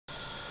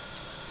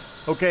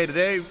Okay,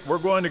 today we're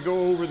going to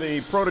go over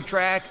the Proto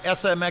TRAK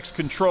SMX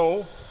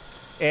control,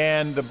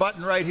 and the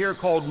button right here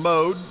called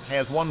mode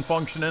has one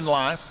function in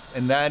life,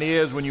 and that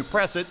is when you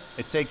press it,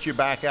 it takes you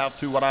back out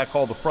to what I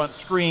call the front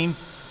screen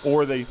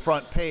or the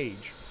front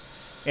page.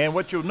 And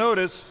what you'll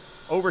notice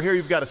over here,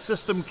 you've got a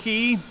system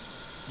key.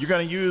 You're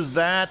going to use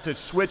that to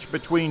switch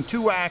between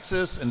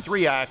 2-axis and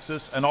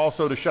 3-axis, and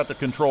also to shut the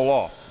control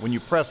off. When you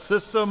press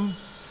system,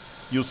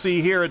 you'll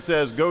see here it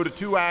says go to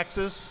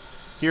 2-axis.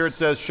 Here it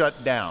says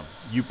shut down.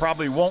 You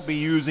probably won't be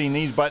using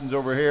these buttons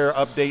over here,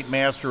 update,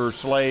 master, or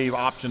slave,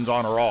 options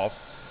on or off.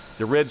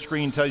 The red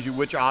screen tells you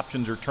which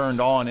options are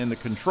turned on in the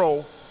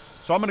control.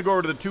 So I'm going to go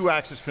over to the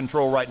 2-axis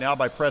control right now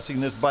by pressing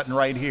this button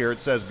right here. It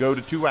says go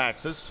to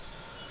 2-axis.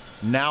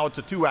 Now it's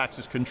a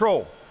 2-axis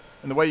control.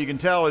 And the way you can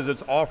tell is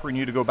it's offering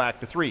you to go back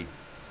to 3.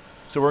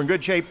 So we're in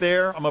good shape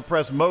there. I'm going to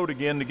press mode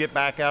again to get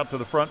back out to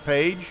the front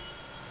page.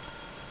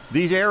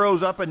 These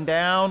arrows up and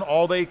down,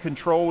 all they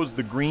control is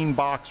the green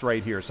box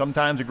right here.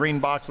 Sometimes the green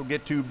box will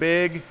get too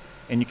big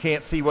and you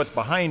can't see what's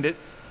behind it.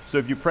 So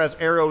if you press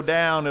arrow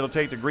down, it'll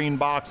take the green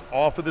box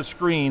off of the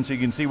screen so you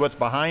can see what's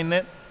behind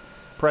it.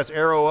 Press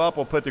arrow up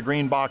will put the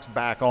green box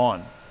back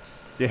on.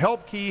 The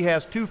help key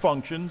has 2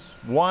 functions.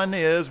 One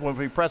is when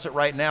we press it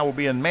right now, we'll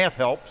be in math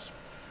helps.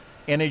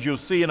 And as you'll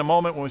see in a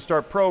moment when we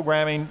start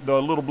programming,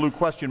 the little blue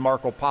question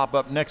mark will pop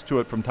up next to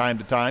it from time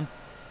to time.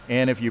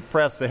 And if you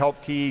press the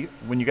help key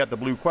when you got the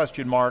blue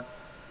question mark,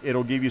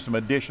 it'll give you some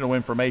additional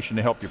information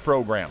to help you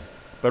program.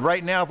 But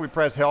right now if we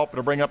press help,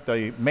 it'll bring up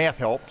the math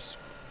helps.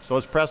 So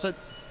let's press it.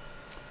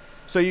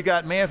 So you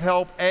got math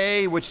help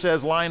A, which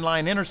says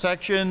line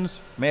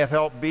intersections. Math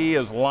help B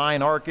is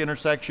line arc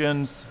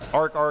intersections.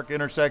 Arc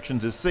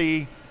intersections is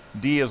C.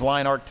 D is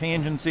line arc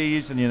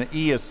tangencies. And then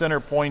E is center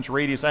points,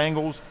 radius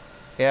angles.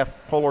 F,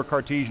 polar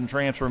Cartesian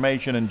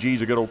transformation. And G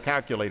is a good old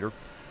calculator.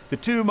 The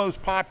 2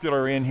 most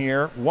popular in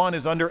here, one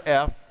is under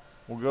F.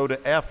 We'll go to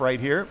F right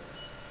here.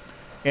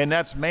 And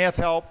that's math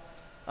help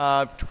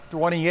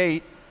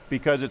 28,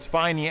 because it's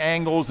find the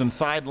angles and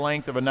side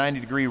length of a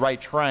 90-degree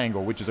right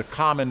triangle, which is a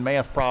common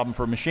math problem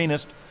for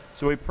machinists.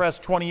 So we press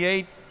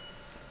 28,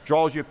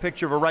 draws you a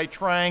picture of a right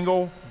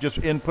triangle. Just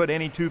input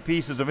any 2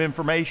 pieces of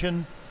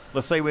information.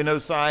 Let's say we know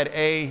side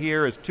A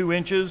here is 2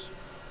 inches.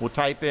 We'll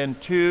type in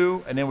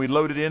 2, and then we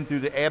load it in through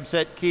the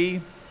abset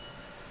key.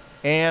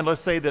 And let's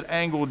say that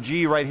angle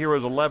G right here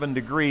is 11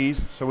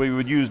 degrees. So we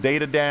would use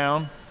data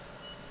down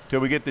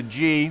till we get the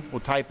G. We'll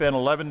type in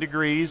 11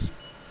 degrees,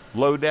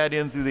 load that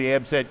in through the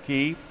abset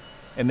key,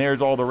 and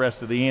there's all the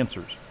rest of the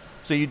answers.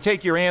 So you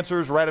take your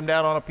answers, write them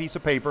down on a piece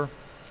of paper,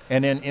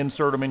 and then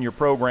insert them in your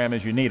program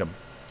as you need them.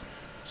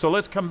 So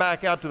let's come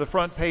back out to the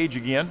front page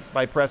again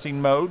by pressing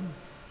mode.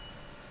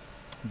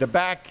 The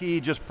back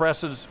key just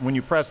presses, when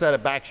you press that,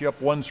 it backs you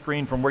up 1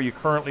 screen from where you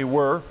currently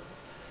were.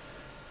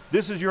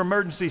 This is your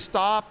emergency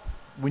stop.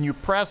 When you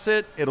press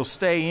it, it'll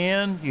stay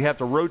in. You have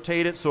to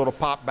rotate it so it'll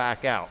pop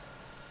back out.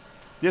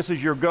 This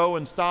is your go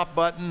and stop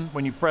button.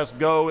 When you press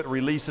go, it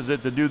releases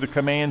it to do the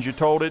commands you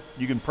told it.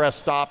 You can press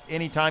stop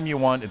anytime you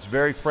want. It's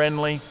very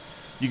friendly.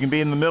 You can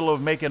be in the middle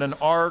of making an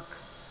arc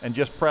and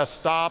just press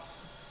stop,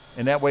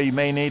 and that way you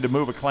may need to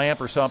move a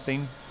clamp or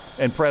something,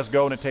 and press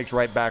go and it takes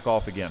right back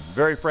off again.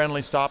 Very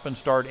friendly, stop and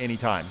start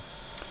anytime.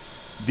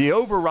 The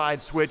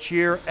override switch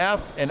here,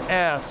 F and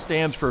S,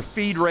 stands for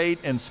feed rate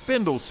and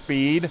spindle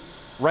speed.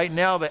 Right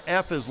now the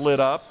F is lit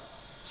up,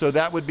 so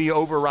that would be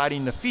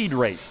overriding the feed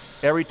rate.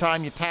 Every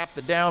time you tap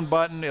the down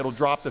button, it'll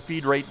drop the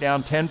feed rate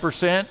down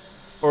 10%,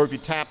 or if you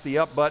tap the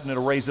up button,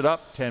 it'll raise it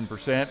up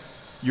 10%.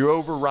 Your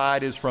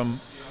override is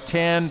from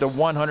 10 to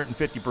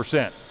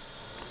 150%.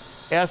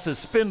 S is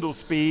spindle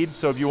speed,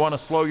 so if you want to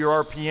slow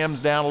your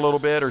RPMs down a little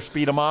bit or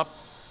speed them up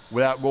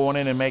without going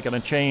in and making a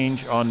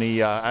change on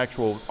the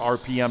actual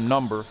RPM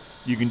number,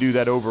 you can do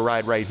that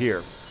override right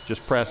here.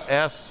 Just press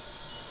S.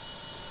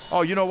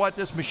 Oh, you know what?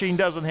 This machine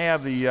doesn't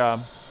have the,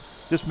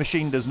 this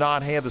machine does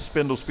not have the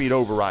spindle speed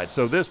override.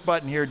 So this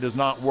button here does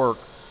not work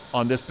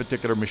on this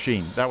particular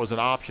machine. That was an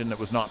option that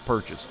was not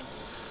purchased.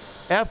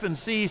 F and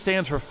C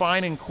stands for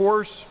fine and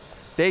coarse.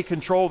 They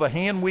control the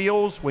hand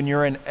wheels. When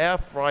you're in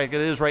F, like it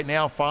is right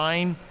now,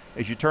 fine,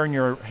 as you turn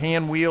your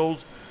hand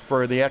wheels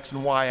for the X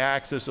and Y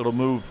axis, it'll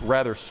move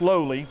rather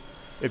slowly.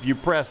 If you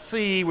press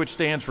C, which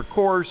stands for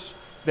coarse,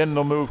 then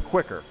it'll move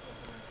quicker.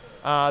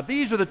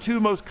 These are the 2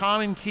 most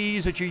common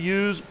keys that you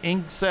use,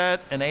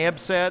 inkset and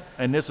abset,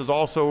 and this is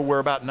also where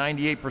about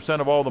 98%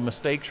 of all the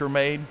mistakes are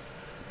made,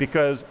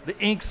 because the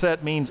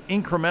inkset means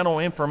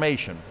incremental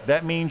information.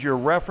 That means you're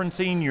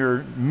referencing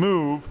your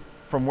move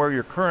from where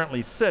you're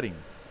currently sitting.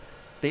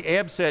 The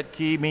abset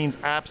key means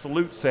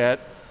absolute set.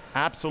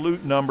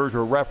 Absolute numbers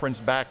are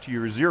referenced back to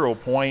your 0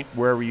 point,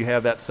 wherever you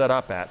have that set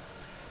up at.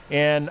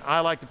 And I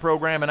like to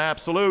program in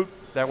absolute,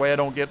 that way I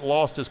don't get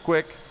lost as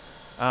quick.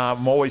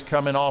 I'm always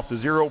coming off the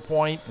 0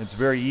 point. It's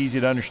very easy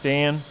to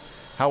understand.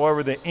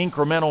 However, the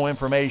incremental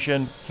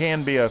information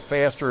can be a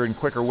faster and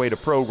quicker way to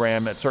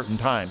program at certain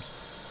times.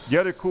 The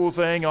other cool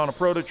thing on a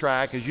Proto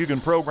TRAK is you can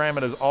program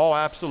it as all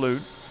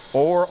absolute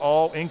or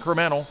all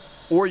incremental,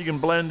 or you can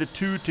blend the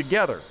 2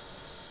 together.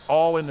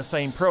 all in the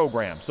same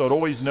program, so it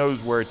always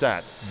knows where it's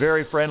at.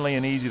 Very friendly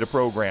and easy to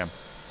program.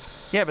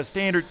 You have a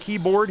standard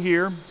keyboard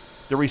here.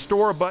 The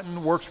restore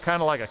button works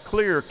kind of like a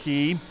clear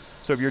key,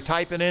 so if you're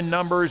typing in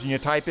numbers and you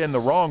type in the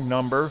wrong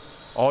number,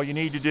 all you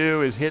need to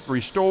do is hit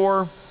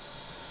restore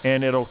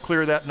and it'll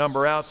clear that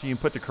number out so you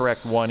can put the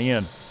correct one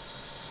in.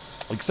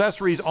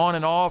 Accessories on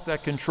and off,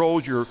 that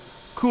controls your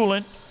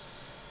coolant.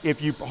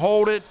 If you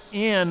hold it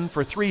in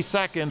for 3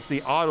 seconds,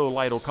 the auto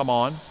light will come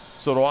on,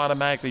 so it'll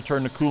automatically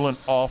turn the coolant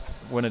off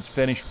when it's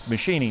finished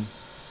machining.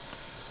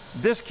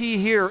 This key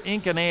here,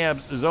 ink and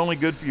abs, is only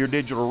good for your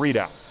digital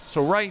readout.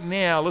 So right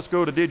now, let's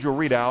go to digital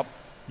readout.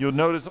 You'll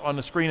notice on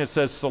the screen it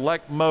says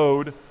select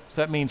mode,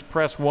 so that means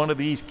press one of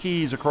these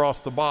keys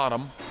across the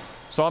bottom.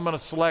 So I'm going to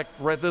select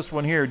this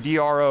one here,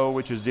 DRO,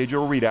 which is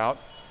digital readout,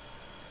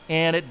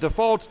 and it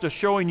defaults to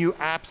showing you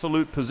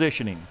absolute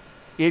positioning.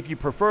 If you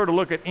prefer to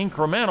look at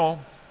incremental,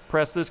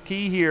 press this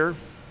key here.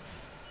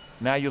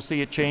 Now you'll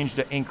see it change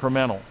to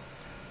incremental.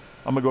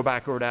 I'm going to go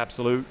back over to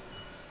absolute.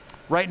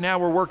 Right now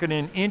we're working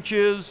in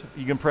inches.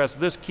 You can press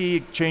this key,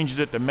 it changes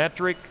it to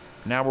metric.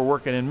 Now we're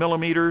working in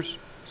millimeters.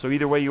 So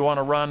either way you want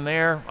to run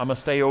there, I'm going to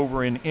stay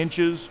over in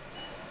inches.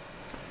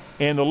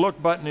 And the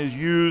look button is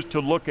used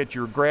to look at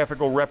your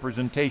graphical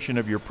representation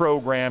of your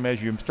program.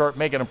 As you start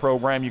making a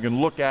program, you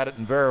can look at it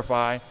and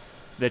verify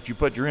that you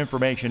put your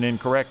information in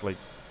correctly.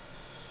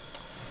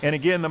 And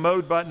again, the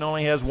mode button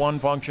only has one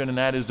function, and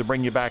that is to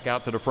bring you back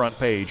out to the front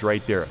page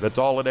right there. That's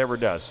all it ever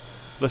does.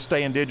 Let's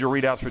stay in digital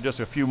readouts for just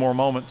a few more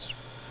moments.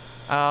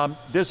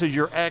 This is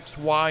your X,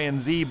 Y,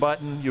 and Z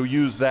button. You'll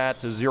use that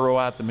to zero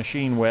out the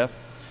machine with.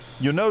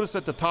 You'll notice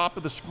at the top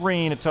of the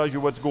screen, it tells you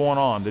what's going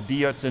on.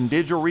 It's in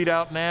digital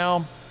readout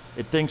now.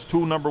 It thinks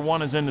tool number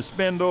 1 is in the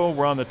spindle.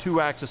 We're on the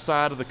 2-axis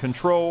side of the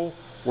control.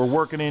 We're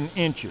working in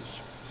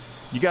inches.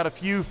 You got a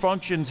few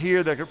functions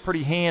here that are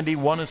pretty handy.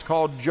 One is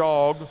called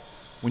jog.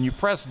 When you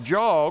press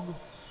jog,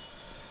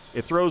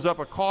 it throws up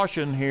a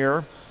caution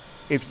here.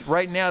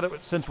 Right now,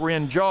 since we're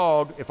in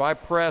jog, if I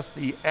press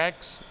the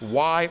X,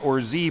 Y,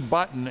 or Z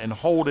button and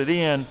hold it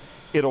in,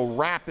 it'll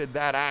rapid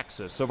that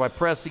axis. So if I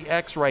press the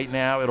X right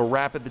now, it'll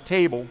rapid the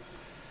table.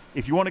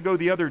 If you want to go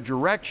the other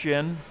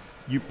direction,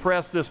 you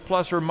press this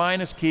plus or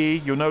minus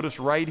key. You'll notice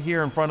right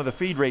here in front of the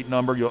feed rate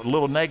number, a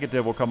little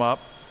negative will come up.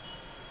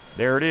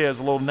 There it is,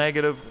 a little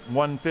negative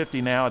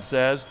 150 now it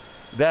says.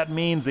 That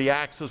means the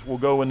axis will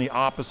go in the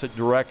opposite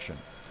direction.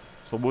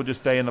 So we'll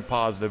just stay in the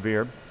positive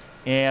here.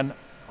 And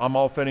I'm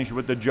all finished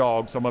with the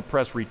jog, so I'm going to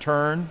press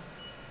return.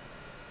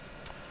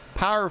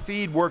 Power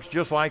feed works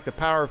just like the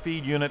power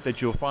feed unit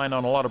that you'll find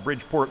on a lot of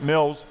Bridgeport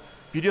mills.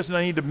 If you just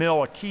need to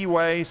mill a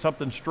keyway,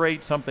 something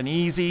straight, something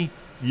easy,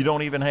 you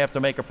don't even have to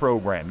make a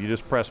program. You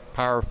just press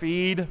power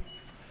feed,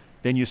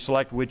 then you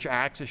select which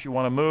axis you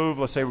want to move.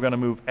 Let's say we're going to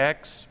move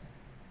X.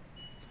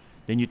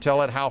 Then you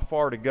tell it how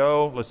far to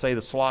go. Let's say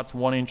the slot's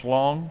 1 inch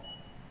long.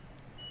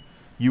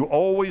 You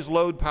always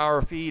load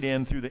power feed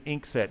in through the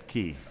ink set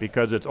key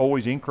because it's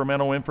always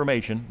incremental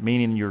information,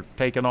 meaning you're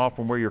taking off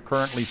from where you're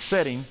currently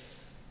sitting.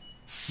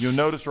 You'll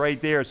notice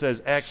right there it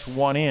says X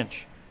 1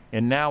 inch.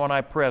 And now when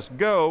I press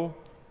go,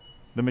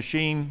 the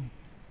machine,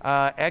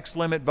 X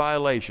limit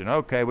violation.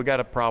 Okay, we got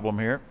a problem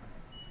here.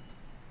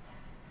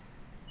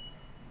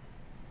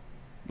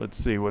 Let's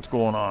see what's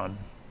going on.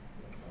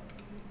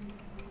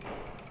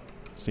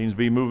 Seems to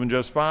be moving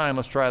just fine.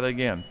 Let's try that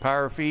again.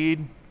 Power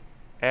feed,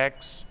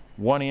 X,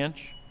 1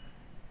 inch,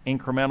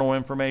 incremental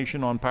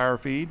information on power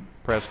feed.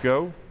 Press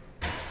go.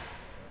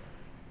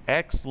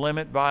 X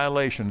limit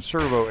violation,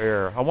 servo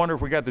error. I wonder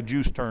if we got the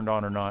juice turned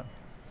on or not.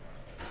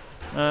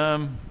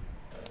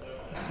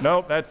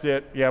 Nope, that's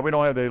it. Yeah, we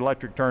don't have the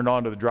electric turned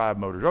on to the drive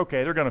motors.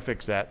 Okay, they're going to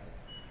fix that.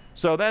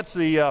 So that's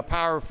the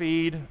power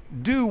feed.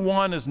 Do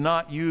 1 is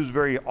not used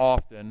very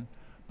often,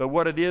 but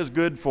what it is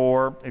good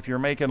for, if you're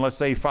making, let's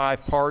say,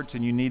 5 parts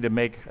and you need to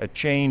make a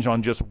change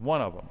on just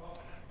one of them,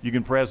 you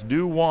can press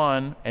do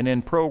 1 and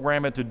then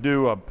program it to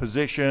do a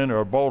position or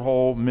a bolt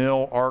hole,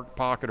 mill, arc,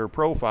 pocket, or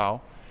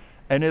profile,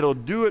 and it'll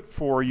do it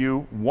for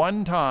you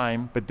one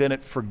time, but then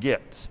it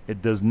forgets.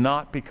 It does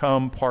not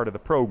become part of the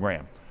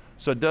program.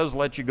 So it does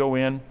let you go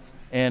in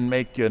and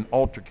make an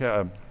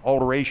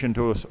alteration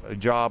to a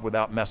job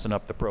without messing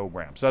up the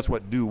program. So that's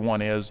what do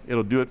 1 is.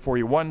 It'll do it for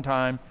you one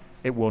time.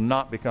 It will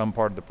not become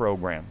part of the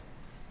program.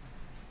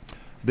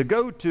 The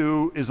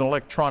go-to is an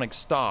electronic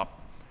stop.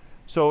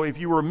 So if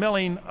you were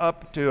milling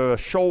up to a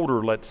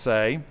shoulder, let's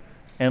say,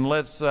 and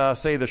let's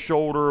say the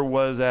shoulder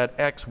was at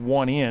X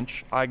 1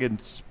 inch, I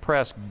could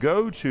press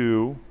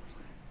go-to,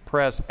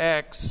 press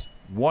X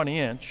 1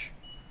 inch,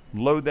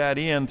 load that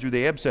in through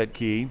the EBSET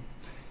key,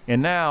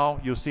 and now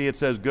you'll see it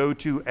says go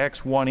to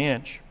X 1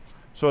 inch.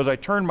 So as I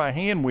turn my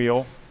hand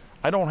wheel,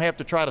 I don't have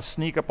to try to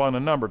sneak up on the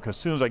number because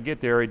as soon as I get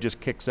there, it just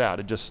kicks out.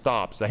 It just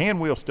stops. The hand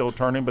wheel's still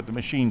turning, but the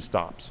machine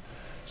stops.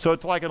 So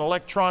it's like an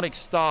electronic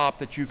stop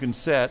that you can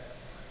set,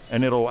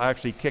 and it'll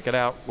actually kick it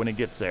out when it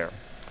gets there.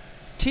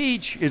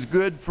 Teach is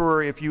good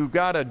for if you've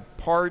got a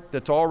part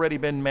that's already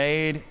been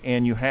made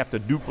and you have to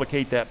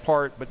duplicate that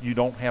part, but you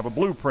don't have a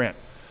blueprint.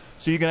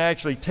 So you can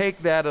actually take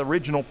that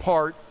original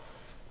part,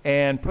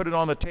 and put it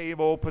on the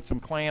table, put some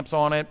clamps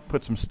on it,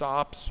 put some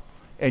stops,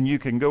 and you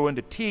can go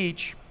into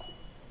teach.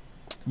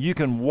 You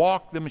can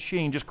walk the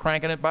machine, just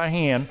cranking it by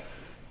hand,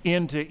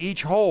 into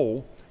each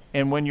hole,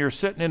 and when you're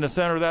sitting in the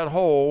center of that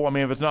hole, I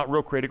mean, if it's not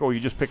real critical, you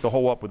just pick the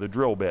hole up with a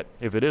drill bit.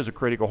 If it is a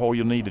critical hole,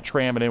 you'll need to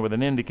tram it in with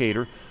an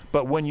indicator.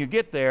 But when you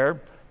get there,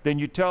 then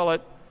you tell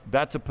it,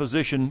 that's a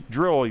position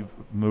drill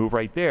move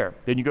right there.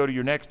 Then you go to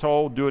your next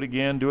hole, do it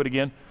again, do it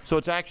again. So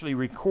it's actually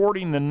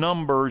recording the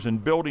numbers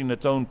and building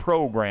its own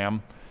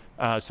program.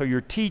 So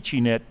you're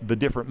teaching it the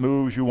different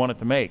moves you want it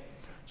to make.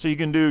 So you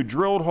can do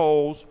drilled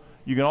holes.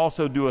 You can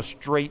also do a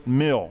straight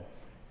mill.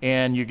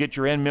 And you get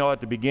your end mill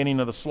at the beginning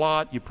of the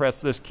slot. You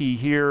press this key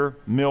here,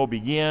 mill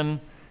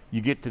begin.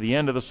 You get to the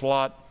end of the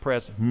slot,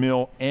 press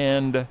mill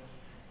end,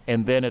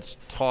 and then it's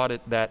taught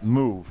it that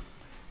move.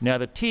 Now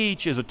the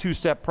teach is a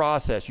two-step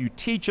process. You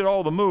teach it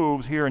all the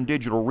moves here in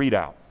digital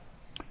readout.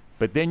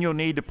 But then you'll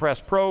need to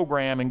press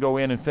program and go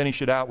in and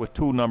finish it out with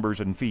tool numbers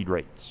and feed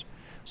rates.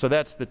 So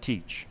that's the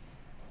teach.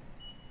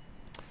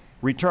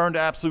 Return to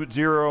absolute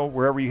zero,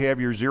 wherever you have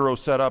your zero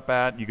set up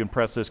at, you can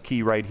press this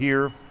key right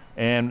here,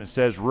 and it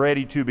says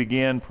ready to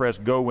begin, press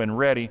go when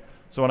ready.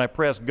 So when I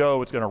press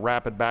go, it's going to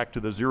wrap it back to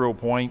the 0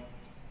 point.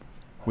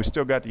 We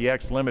still got the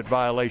X limit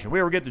violation.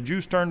 We ever get the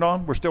juice turned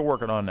on? We're still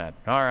working on that.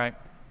 All right.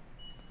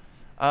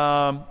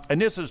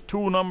 And this is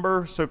tool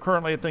number. So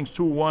currently it thinks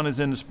tool 1 is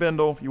in the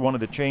spindle. If you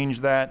wanted to change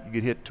that, you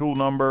could hit tool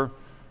number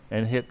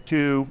and hit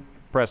 2,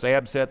 press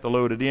abset to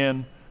load it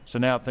in. So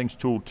now it thinks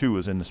tool 2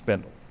 is in the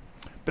spindle.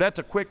 But that's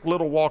a quick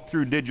little walk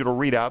through digital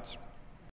readouts.